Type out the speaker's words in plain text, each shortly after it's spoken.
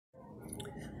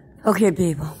Okay,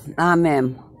 people, I'm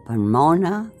in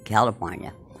Pomona,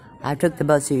 California. I took the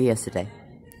bus here yesterday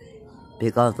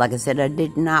because, like I said, I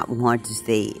did not want to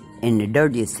stay in the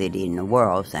dirtiest city in the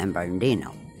world, San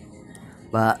Bernardino.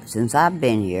 But since I've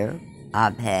been here,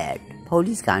 I've had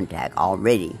police contact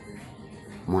already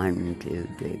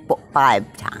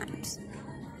 5 times.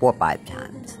 4 or 5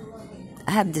 times.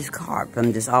 I have this card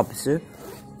from this officer.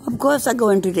 Of course, I go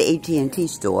into the AT&T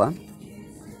store,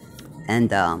 and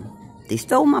they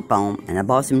stole my phone, and I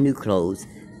bought some new clothes,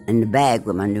 and the bag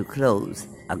with my new clothes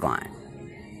are gone.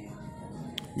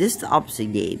 This officer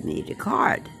gave me the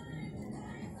card.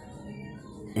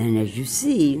 And as you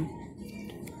see,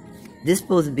 this is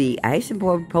supposed to be, I asked him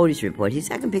for a police report. He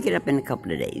said I can pick it up in a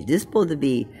couple of days. This is supposed to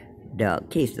be the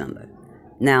case number.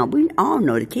 Now, we all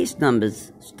know the case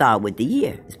numbers start with the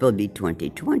year. It's supposed to be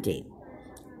 2020.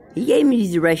 He gave me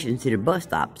these directions to the bus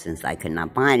stop since I could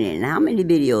not find it. And how many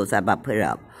videos have I put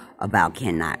up about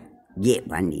cannot get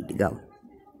where I need to go?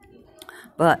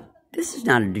 But this is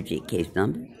not a legit case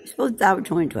number. It's supposed to start with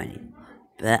 2020.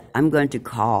 But I'm going to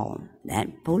call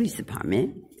that police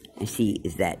department and see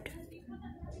is that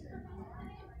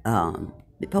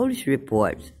the police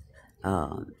report,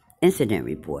 incident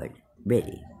report,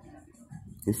 ready.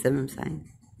 You see what I'm saying?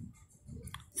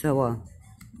 So,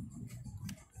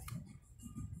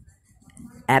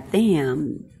 after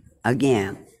him,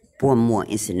 again, 4 more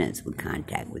incidents with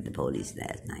contact with the police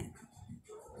last night.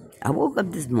 I woke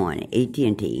up this morning,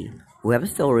 AT&T, whoever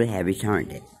stole it had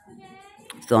returned it.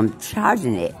 So I'm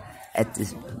charging it at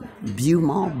this View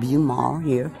Mall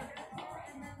here.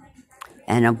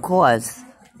 And of course,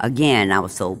 again, I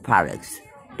was sold products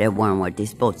that weren't what they're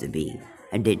supposed to be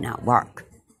and did not work.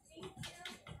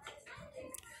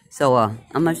 So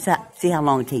I'm going to see how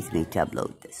long it takes me to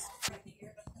upload this.